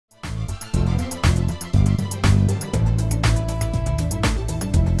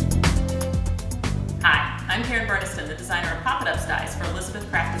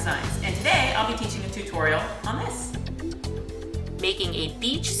tutorial on this. Making a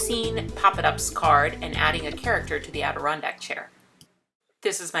beach scene pop-it-ups card and adding a character to the Adirondack chair.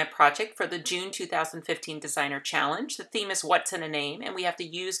 This is my project for the June 2015 Designer Challenge. The theme is What's in a Name, and we have to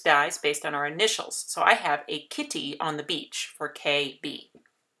use dies based on our initials. So I have a kitty on the beach for KB.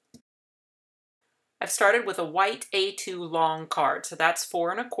 I've started with a white A2 long card, so that's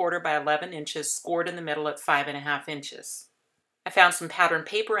 4 1/4 by 11 inches, scored in the middle at 5 1/2 inches. I found some pattern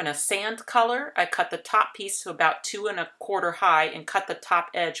paper in a sand color. I cut the top piece to about 2 1/4 high and cut the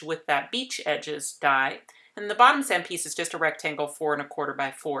top edge with that beach edges die. And the bottom sand piece is just a rectangle 4 1/4 by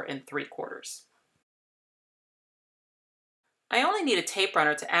 4 3/4. I only need a tape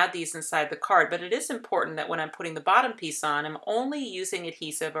runner to add these inside the card, but it is important that when I'm putting the bottom piece on, I'm only using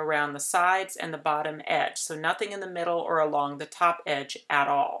adhesive around the sides and the bottom edge, so nothing in the middle or along the top edge at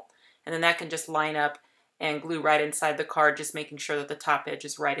all. And then that can just line up and glue right inside the card, just making sure that the top edge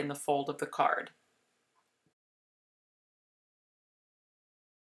is right in the fold of the card.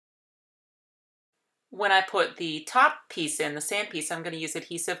 When I put the top piece in, the sand piece, I'm going to use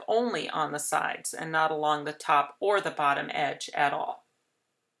adhesive only on the sides and not along the top or the bottom edge at all.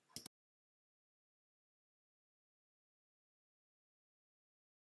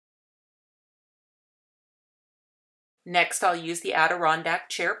 Next, I'll use the Adirondack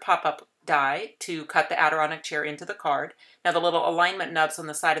chair pop-up die to cut the Adirondack chair into the card. Now the little alignment nubs on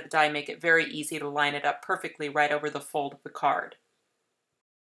the side of the die make it very easy to line it up perfectly right over the fold of the card.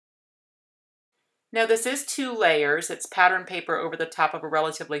 Now this is 2 layers. It's pattern paper over the top of a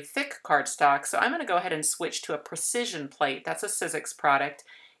relatively thick cardstock, so I'm going to go ahead and switch to a precision plate. That's a Sizzix product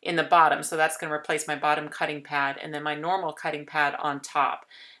in the bottom, so that's going to replace my bottom cutting pad and then my normal cutting pad on top.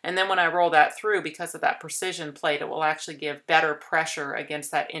 And then when I roll that through, because of that precision plate, it will actually give better pressure against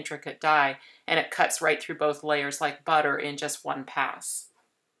that intricate die, and it cuts right through both layers like butter in just one pass.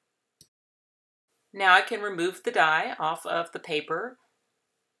 Now I can remove the die off of the paper.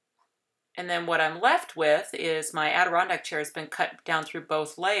 And then what I'm left with is my Adirondack chair has been cut down through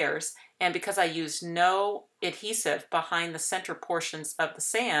both layers, and because I used no adhesive behind the center portions of the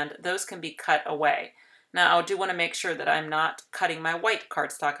sand, those can be cut away. Now I do want to make sure that I'm not cutting my white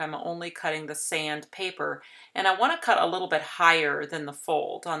cardstock, I'm only cutting the sand paper, and I want to cut a little bit higher than the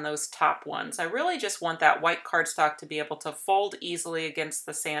fold on those top ones. I really just want that white cardstock to be able to fold easily against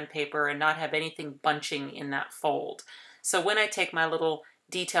the sandpaper and not have anything bunching in that fold. So when I take my little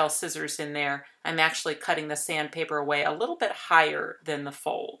detail scissors in there, I'm actually cutting the sandpaper away a little bit higher than the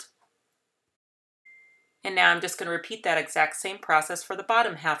fold. And now I'm just going to repeat that exact same process for the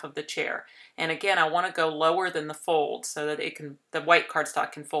bottom half of the chair. And again, I want to go lower than the fold so that the white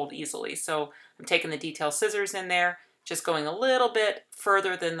cardstock can fold easily. So I'm taking the detail scissors in there, just going a little bit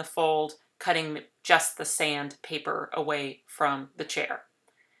further than the fold, cutting just the sandpaper away from the chair.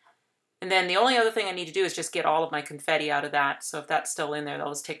 And then the only other thing I need to do is just get all of my confetti out of that. So if that's still in there, I'll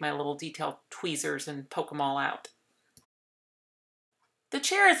just take my little detail tweezers and poke them all out. The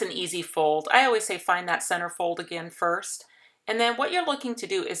chair is an easy fold. I always say find that center fold again first. And then what you're looking to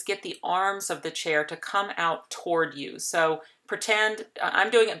do is get the arms of the chair to come out toward you. So pretend,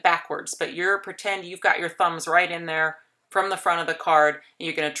 I'm doing it backwards, but pretend you've got your thumbs right in there from the front of the card, and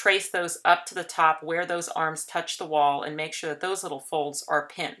you're going to trace those up to the top where those arms touch the wall and make sure that those little folds are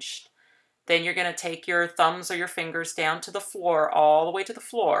pinched. Then you're going to take your thumbs or your fingers down to the floor, all the way to the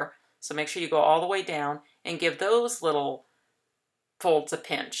floor. So make sure you go all the way down and give those little folds a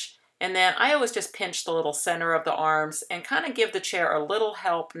pinch. And then I always just pinch the little center of the arms and kind of give the chair a little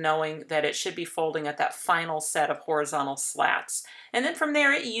help knowing that it should be folding at that final set of horizontal slats. And then from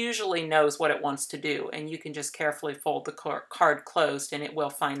there, it usually knows what it wants to do, and you can just carefully fold the card closed and it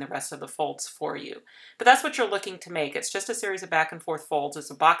will find the rest of the folds for you. But that's what you're looking to make. It's just a series of back and forth folds. It's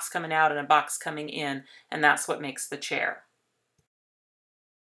a box coming out and a box coming in, and that's what makes the chair.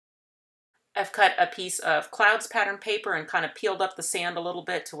 I've cut a piece of clouds pattern paper and kind of peeled up the sand a little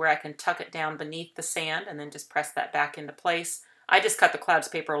bit to where I can tuck it down beneath the sand and then just press that back into place. I just cut the clouds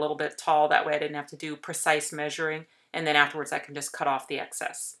paper a little bit tall, that way I didn't have to do precise measuring, and then afterwards I can just cut off the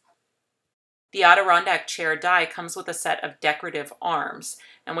excess. The Adirondack chair die comes with a set of decorative arms,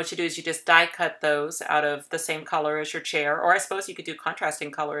 and what you do is you just die cut those out of the same color as your chair, or I suppose you could do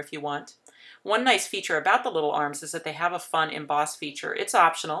contrasting color if you want. One nice feature about the little arms is that they have a fun emboss feature. It's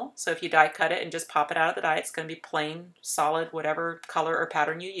optional, so if you die cut it and just pop it out of the die, it's going to be plain, solid, whatever color or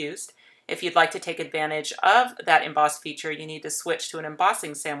pattern you used. If you'd like to take advantage of that emboss feature, you need to switch to an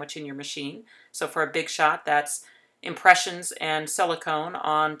embossing sandwich in your machine. So for a big shot, that's impressions and silicone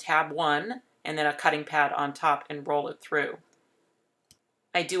on tab 1, and then a cutting pad on top and roll it through.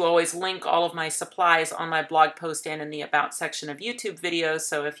 I do always link all of my supplies on my blog post and in the About section of YouTube videos,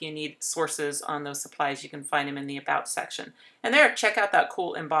 so if you need sources on those supplies, you can find them in the About section. And there, check out that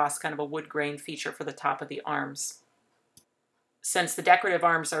cool emboss, kind of a wood grain feature for the top of the arms. Since the decorative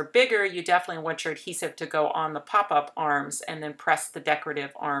arms are bigger, you definitely want your adhesive to go on the pop-up arms and then press the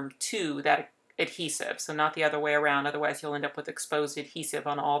decorative arm to that adhesive, so not the other way around, otherwise you'll end up with exposed adhesive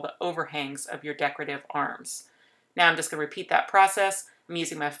on all the overhangs of your decorative arms. Now I'm just going to repeat that process. I'm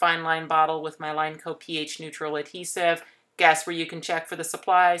using my fine line bottle with my Lineco pH neutral adhesive. Guess where you can check for the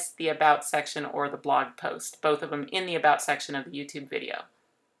supplies? The About section or the blog post, both of them in the About section of the YouTube video.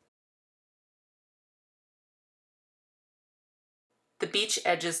 The Beach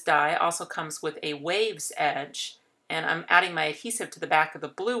Edges die also comes with a waves edge, and I'm adding my adhesive to the back of the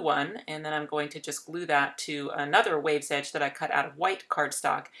blue one, and then I'm going to just glue that to another waves edge that I cut out of white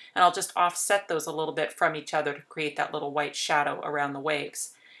cardstock, and I'll just offset those a little bit from each other to create that little white shadow around the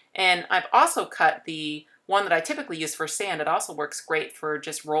waves. And I've also cut the one that I typically use for sand. It also works great for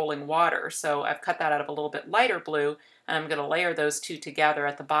just rolling water, so I've cut that out of a little bit lighter blue, and I'm going to layer those two together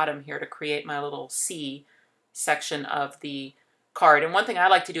at the bottom here to create my little C section of the card. And one thing I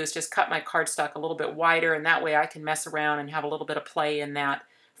like to do is just cut my cardstock a little bit wider, and that way I can mess around and have a little bit of play in that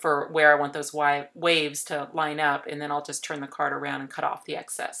for where I want those waves to line up, and then I'll just turn the card around and cut off the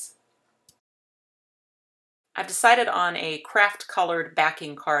excess. I've decided on a craft colored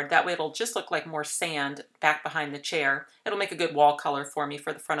backing card. That way it'll just look like more sand back behind the chair. It'll make a good wall color for me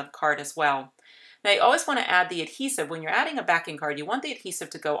for the front of the card as well. Now you always want to add the adhesive. When you're adding a backing card, you want the adhesive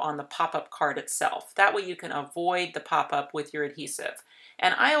to go on the pop-up card itself. That way you can avoid the pop-up with your adhesive.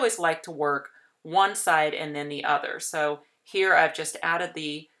 And I always like to work one side and then the other. So here I've just added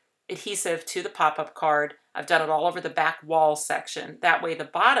the adhesive to the pop-up card. I've done it all over the back wall section. That way the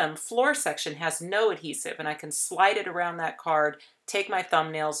bottom floor section has no adhesive, and I can slide it around that card, take my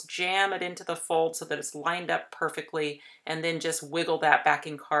thumbnails, jam it into the fold so that it's lined up perfectly, and then just wiggle that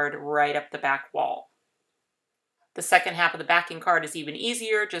backing card right up the back wall. The second half of the backing card is even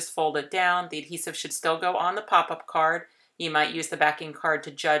easier. Just fold it down. The adhesive should still go on the pop-up card. You might use the backing card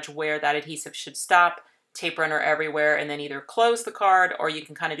to judge where that adhesive should stop. Tape runner everywhere, and then either close the card, or you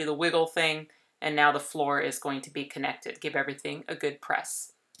can kind of do the wiggle thing, and now the floor is going to be connected. Give everything a good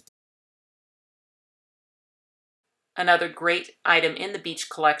press. Another great item in the beach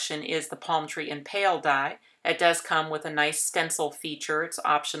collection is the palm tree and pail die. It does come with a nice stencil feature. It's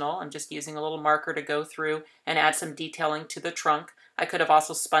optional. I'm just using a little marker to go through and add some detailing to the trunk. I could have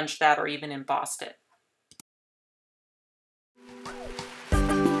also sponged that or even embossed it.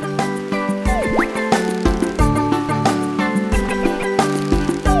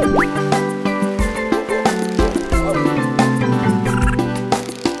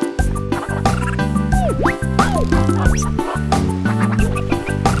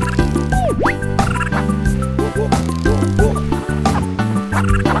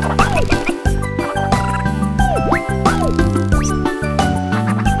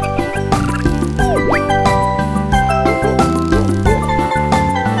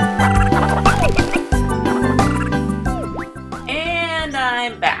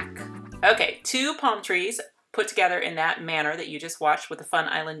 Two palm trees put together in that manner that you just watched with the fun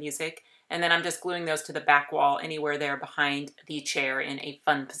island music, and then I'm just gluing those to the back wall anywhere there behind the chair in a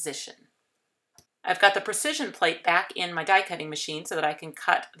fun position. I've got the precision plate back in my die cutting machine so that I can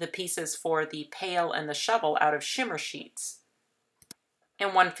cut the pieces for the pail and the shovel out of shimmer sheets.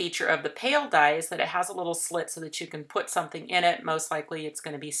 And one feature of the pail die is that it has a little slit so that you can put something in it. Most likely it's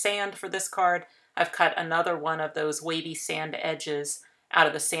going to be sand for this card. I've cut another one of those wavy sand edges out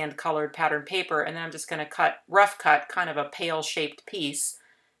of the sand colored pattern paper, and then I'm just going to rough cut kind of a pail shaped piece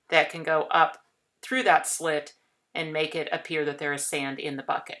that can go up through that slit and make it appear that there is sand in the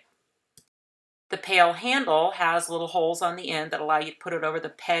bucket. The pail handle has little holes on the end that allow you to put it over the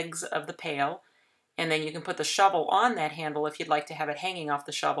pegs of the pail, and then you can put the shovel on that handle if you'd like to have it hanging off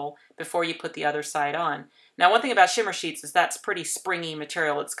the shovel before you put the other side on. Now, one thing about shimmer sheets is that's pretty springy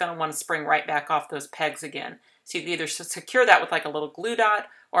material. It's going to want to spring right back off those pegs again. So you can either secure that with like a little glue dot,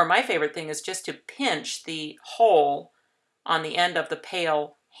 or my favorite thing is just to pinch the hole on the end of the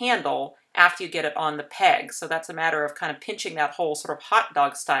pail handle after you get it on the peg. So that's a matter of kind of pinching that hole sort of hot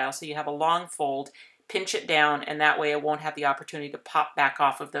dog style. So you have a long fold, pinch it down, and that way it won't have the opportunity to pop back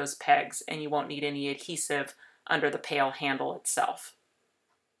off of those pegs, and you won't need any adhesive under the pail handle itself.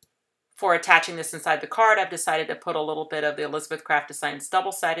 For attaching this inside the card, I've decided to put a little bit of the Elizabeth Craft Designs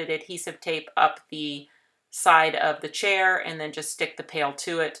double-sided adhesive tape up the side of the chair and then just stick the pail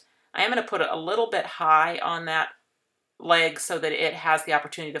to it. I am going to put it a little bit high on that leg so that it has the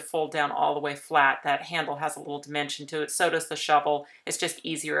opportunity to fold down all the way flat. That handle has a little dimension to it. So does the shovel. It's just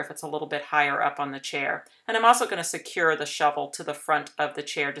easier if it's a little bit higher up on the chair. And I'm also going to secure the shovel to the front of the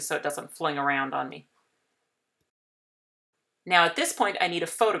chair just so it doesn't fling around on me. Now at this point I need a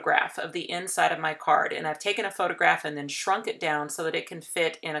photograph of the inside of my card, and I've taken a photograph and then shrunk it down so that it can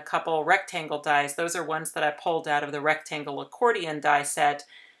fit in a couple rectangle dies. Those are ones that I pulled out of the rectangle accordion die set.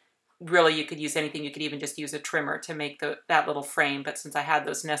 Really, you could use anything. You could even just use a trimmer to make that little frame, but since I had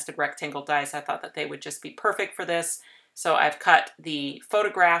those nested rectangle dies, I thought that they would just be perfect for this. So I've cut the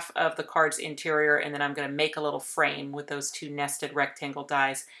photograph of the card's interior, and then I'm going to make a little frame with those two nested rectangle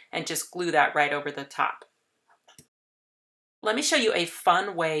dies and just glue that right over the top. Let me show you a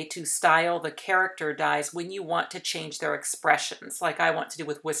fun way to style the character dies when you want to change their expressions, like I want to do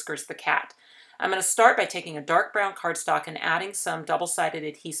with Whiskers the cat. I'm going to start by taking a dark brown cardstock and adding some double-sided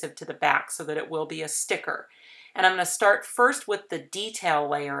adhesive to the back so that it will be a sticker. And I'm going to start first with the detail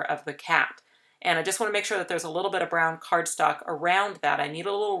layer of the cat. And I just want to make sure that there's a little bit of brown cardstock around that. I need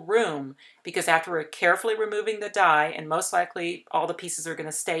a little room because after carefully removing the die, and most likely all the pieces are going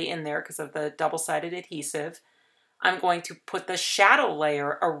to stay in there because of the double-sided adhesive, I'm going to put the shadow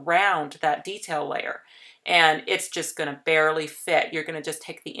layer around that detail layer. And it's just going to barely fit. You're going to just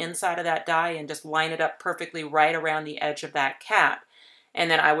take the inside of that die and just line it up perfectly right around the edge of that cat. And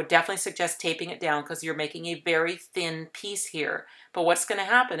then I would definitely suggest taping it down because you're making a very thin piece here. But what's going to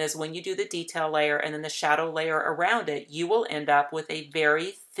happen is when you do the detail layer and then the shadow layer around it, you will end up with a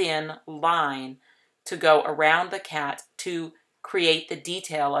very thin line to go around the cat to create the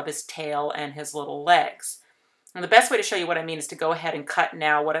detail of his tail and his little legs. And the best way to show you what I mean is to go ahead and cut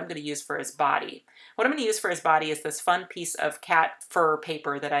now what I'm going to use for his body. What I'm going to use for his body is this fun piece of cat fur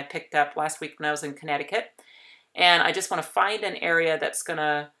paper that I picked up last week when I was in Connecticut. And I just want to find an area that's going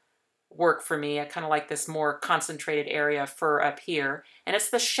to work for me. I kind of like this more concentrated area of fur up here. And it's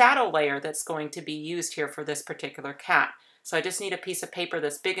the shadow layer that's going to be used here for this particular cat. So I just need a piece of paper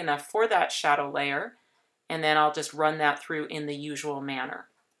that's big enough for that shadow layer. And then I'll just run that through in the usual manner.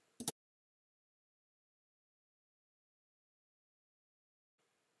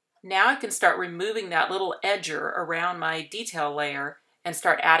 Now I can start removing that little edger around my detail layer and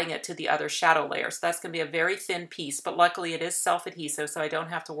start adding it to the other shadow layer. So that's going to be a very thin piece, but luckily it is self-adhesive, so I don't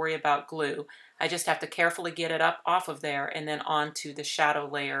have to worry about glue. I just have to carefully get it up off of there and then onto the shadow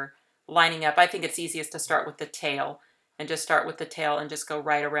layer, lining up. I think it's easiest to start with the tail and just start with the tail and just go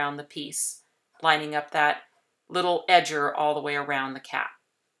right around the piece, lining up that little edger all the way around the cat.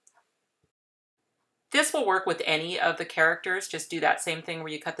 This will work with any of the characters. Just do that same thing where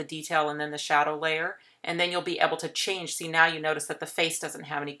you cut the detail and then the shadow layer, and then you'll be able to change. See, now you notice that the face doesn't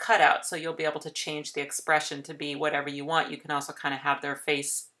have any cutouts, so you'll be able to change the expression to be whatever you want. You can also kind of have their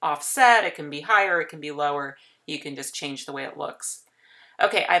face offset. It can be higher, it can be lower. You can just change the way it looks.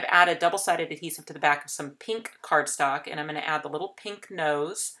 Okay, I've added double-sided adhesive to the back of some pink cardstock, and I'm going to add the little pink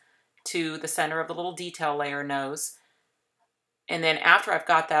nose to the center of the little detail layer nose. And then after I've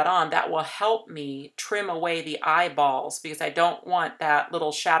got that on, that will help me trim away the eyeballs because I don't want that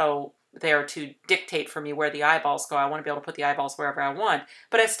little shadow there to dictate for me where the eyeballs go. I want to be able to put the eyeballs wherever I want,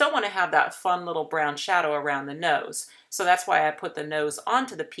 but I still want to have that fun little brown shadow around the nose. So that's why I put the nose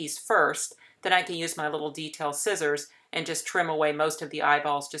onto the piece first. Then I can use my little detail scissors and just trim away most of the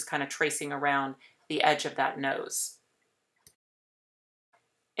eyeballs, just kind of tracing around the edge of that nose.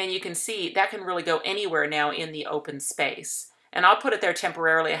 And you can see that can really go anywhere now in the open space. And I'll put it there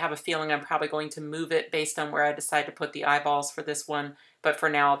temporarily. I have a feeling I'm probably going to move it based on where I decide to put the eyeballs for this one. But for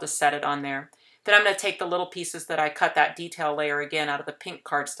now, I'll just set it on there. Then I'm going to take the little pieces that I cut that detail layer again out of the pink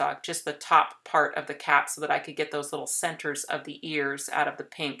cardstock, just the top part of the cap so that I could get those little centers of the ears out of the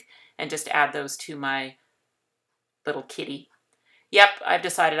pink and just add those to my little kitty. Yep, I've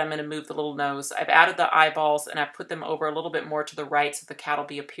decided I'm going to move the little nose. I've added the eyeballs and I've put them over a little bit more to the right so the cat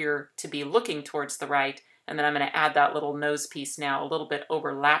will appear to be looking towards the right. And then I'm going to add that little nose piece now, a little bit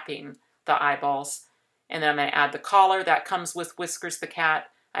overlapping the eyeballs. And then I'm going to add the collar that comes with Whiskers the cat.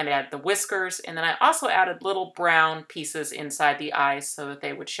 I'm going to add the whiskers. And then I also added little brown pieces inside the eyes so that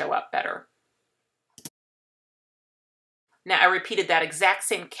they would show up better. Now I repeated that exact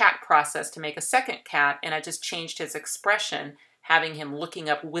same cat process to make a second cat, and I just changed his expression, having him looking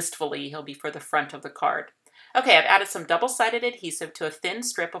up wistfully. He'll be for the front of the card. Okay, I've added some double-sided adhesive to a thin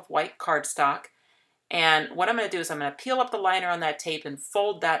strip of white cardstock. And what I'm going to do is I'm going to peel up the liner on that tape and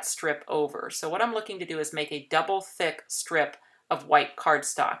fold that strip over. So what I'm looking to do is make a double thick strip of white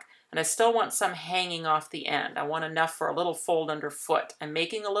cardstock. And I still want some hanging off the end. I want enough for a little fold underfoot. I'm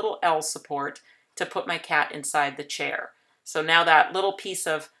making a little L support to put my cat inside the chair. So now that little piece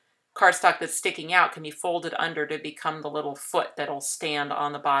of cardstock that's sticking out can be folded under to become the little foot that'll stand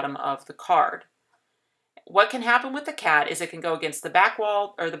on the bottom of the card. What can happen with the cat is it can go against the back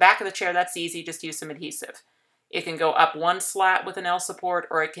wall or the back of the chair. That's easy, just use some adhesive. It can go up one slat with an L support,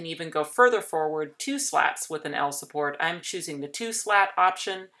 or it can even go further forward 2 slats with an L support. I'm choosing the 2 slat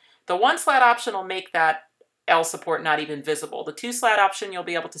option. The 1 slat option will make that L support not even visible. The 2 slat option, you'll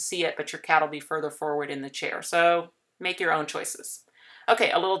be able to see it, but your cat will be further forward in the chair. So make your own choices.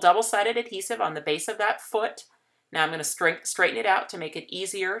 Okay, a little double-sided adhesive on the base of that foot. Now I'm going to straighten it out to make it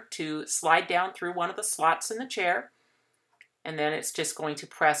easier to slide down through one of the slots in the chair. And then it's just going to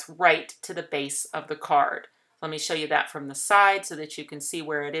press right to the base of the card. Let me show you that from the side so that you can see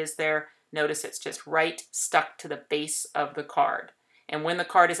where it is there. Notice it's just right stuck to the base of the card. And when the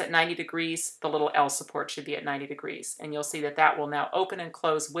card is at 90 degrees, the little L support should be at 90 degrees. And you'll see that that will now open and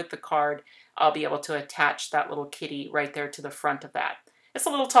close with the card. I'll be able to attach that little kitty right there to the front of that. It's a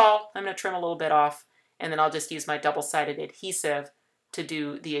little tall. I'm going to trim a little bit off. And then I'll just use my double-sided adhesive to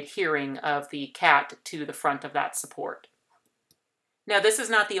do the adhering of the cat to the front of that support. Now, this is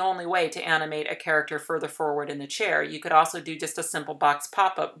not the only way to animate a character further forward in the chair. You could also do just a simple box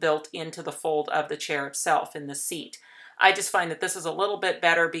pop-up built into the fold of the chair itself in the seat. I just find that this is a little bit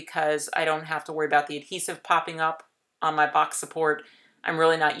better because I don't have to worry about the adhesive popping up on my box support. I'm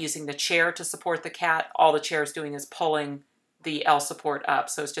really not using the chair to support the cat. All the chair is doing is pulling the L support up,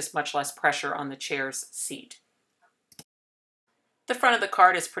 so it's just much less pressure on the chair's seat. The front of the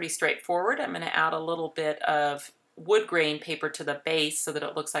card is pretty straightforward. I'm going to add a little bit of wood grain paper to the base so that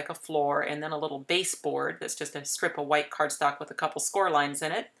it looks like a floor, and then a little baseboard that's just a strip of white cardstock with a couple score lines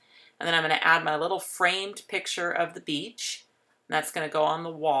in it. And then I'm going to add my little framed picture of the beach. And that's going to go on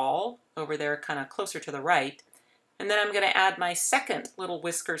the wall over there kind of closer to the right. And then I'm going to add my second little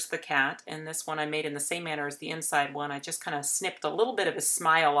whiskers to the cat, and this one I made in the same manner as the inside one. I just kind of snipped a little bit of his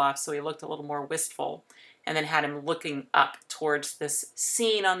smile off so he looked a little more wistful, and then had him looking up towards this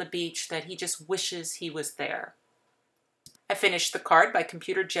scene on the beach that he just wishes he was there. I finished the card by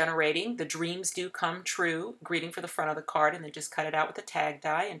computer generating the "Dreams Do Come True" greeting for the front of the card, and then just cut it out with a tag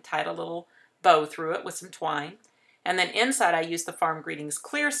die and tied a little bow through it with some twine. And then inside I used the Farm Greetings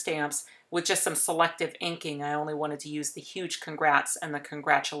clear stamps with just some selective inking. I only wanted to use the huge congrats and the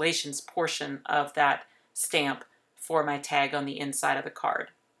congratulations portion of that stamp for my tag on the inside of the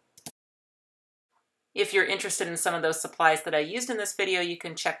card. If you're interested in some of those supplies that I used in this video, you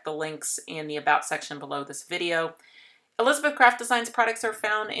can check the links in the About section below this video. Elizabeth Craft Designs products are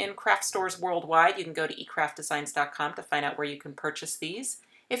found in craft stores worldwide. You can go to ecraftdesigns.com to find out where you can purchase these.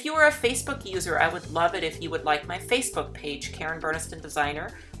 If you are a Facebook user, I would love it if you would like my Facebook page, Karen Burniston Designer,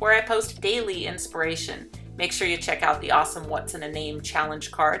 where I post daily inspiration. Make sure you check out the awesome What's in a Name challenge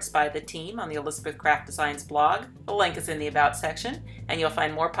cards by the team on the Elizabeth Craft Designs blog. The link is in the About section, and you'll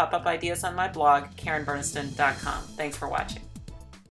find more pop-up ideas on my blog, KarenBurniston.com. Thanks for watching.